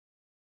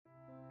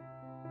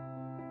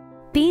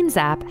Beans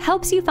app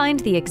helps you find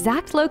the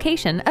exact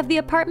location of the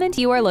apartment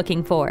you are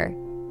looking for.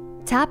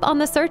 Tap on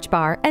the search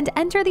bar and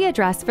enter the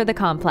address for the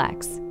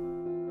complex.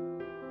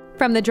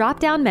 From the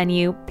drop-down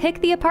menu, pick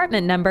the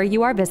apartment number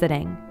you are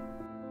visiting.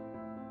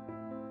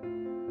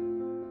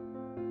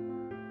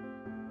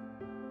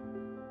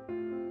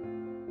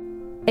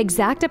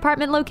 Exact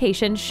apartment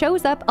location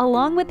shows up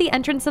along with the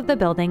entrance of the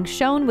building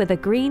shown with a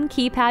green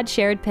keypad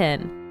shared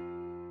pin.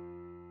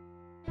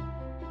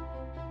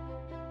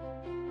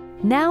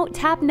 Now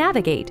tap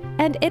Navigate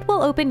and it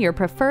will open your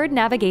preferred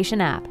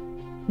navigation app.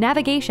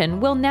 Navigation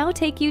will now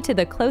take you to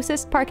the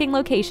closest parking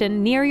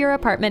location near your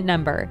apartment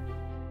number.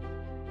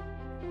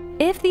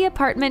 If the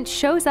apartment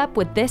shows up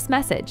with this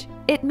message,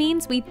 it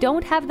means we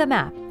don't have the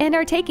map and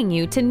are taking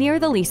you to near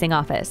the leasing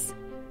office.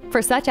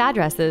 For such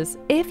addresses,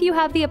 if you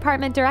have the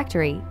apartment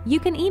directory, you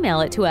can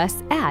email it to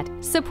us at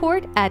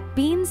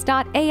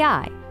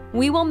support@beans.ai.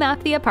 We will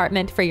map the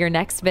apartment for your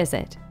next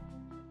visit.